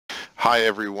Hi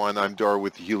everyone, I'm Dar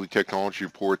with the Healy Technology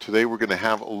Report. Today we're going to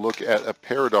have a look at a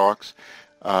Paradox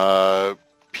PGM4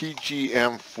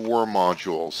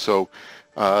 module. So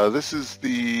this is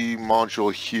the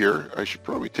module here. I should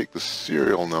probably take the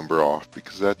serial number off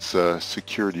because that's a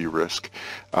security risk.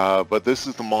 But this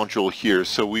is the module here.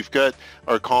 So we've got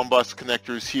our COM bus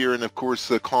connectors here, and of course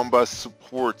the COM bus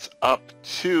supports up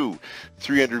to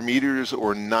 300 meters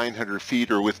or 900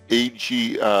 feet, or with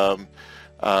AG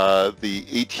the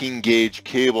 18 gauge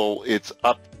cable, it's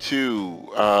up to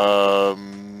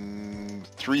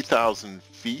 3,000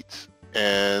 feet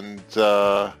and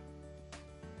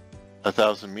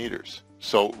 1,000 meters.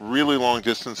 So really long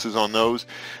distances on those.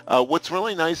 What's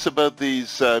really nice about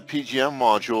these PGM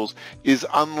modules is,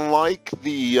 unlike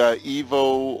the Evo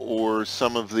or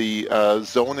some of the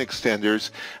zone extenders,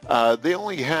 they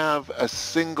only have a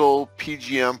single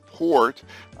PGM port.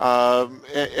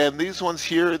 And these ones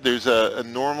here, there's a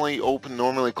normally open,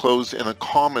 normally closed, and a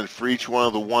common for each one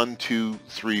of the 1, 2,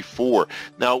 3, 4.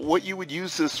 Now, what you would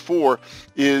use this for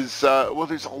is, well,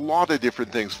 there's a lot of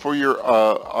different things. For your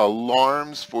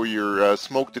alarms, for your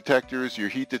smoke detectors, your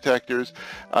heat detectors,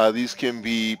 these can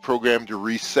be programmed to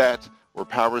reset or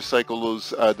power cycle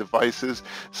those devices.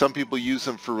 Some people use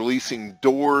them for releasing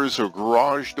doors or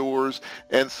garage doors,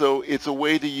 and so it's a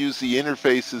way to use the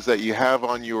interfaces that you have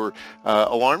on your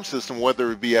alarm system,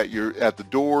 whether it be at the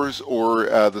doors or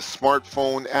the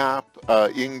smartphone app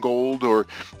in Gold, or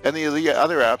any of the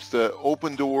other apps, to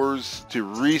open doors, to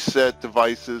reset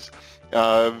devices.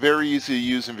 Very easy to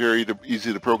use and very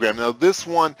easy to program. Now, this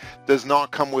one does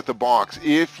not come with a box.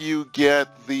 If you get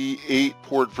the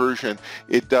 8-port version,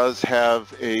 it does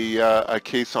have a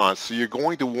case on it. So you're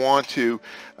going to want to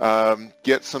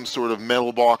get some sort of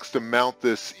metal box to mount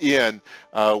this in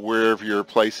wherever you're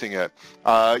placing it.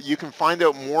 You can find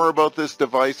out more about this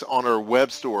device on our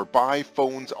web store,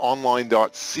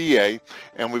 buyphonesonline.ca,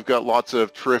 and we've got lots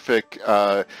of terrific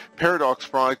Paradox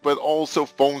product, but also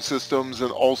phone systems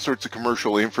and all sorts of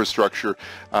commercial infrastructure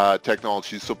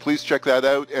technologies. So please check that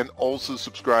out, and also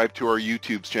subscribe to our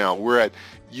YouTube channel. We're at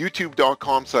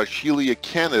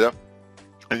youtube.com/HeliaCanada.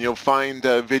 And you'll find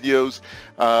videos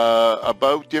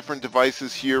about different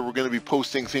devices here. We're going to be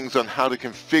posting things on how to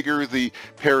configure the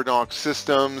Paradox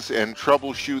systems and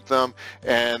troubleshoot them.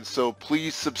 And so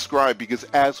please subscribe, because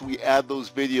as we add those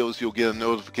videos, you'll get a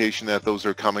notification that those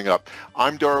are coming up.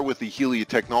 I'm Dar with the Helia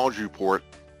Technology Report.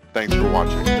 Thanks for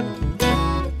watching.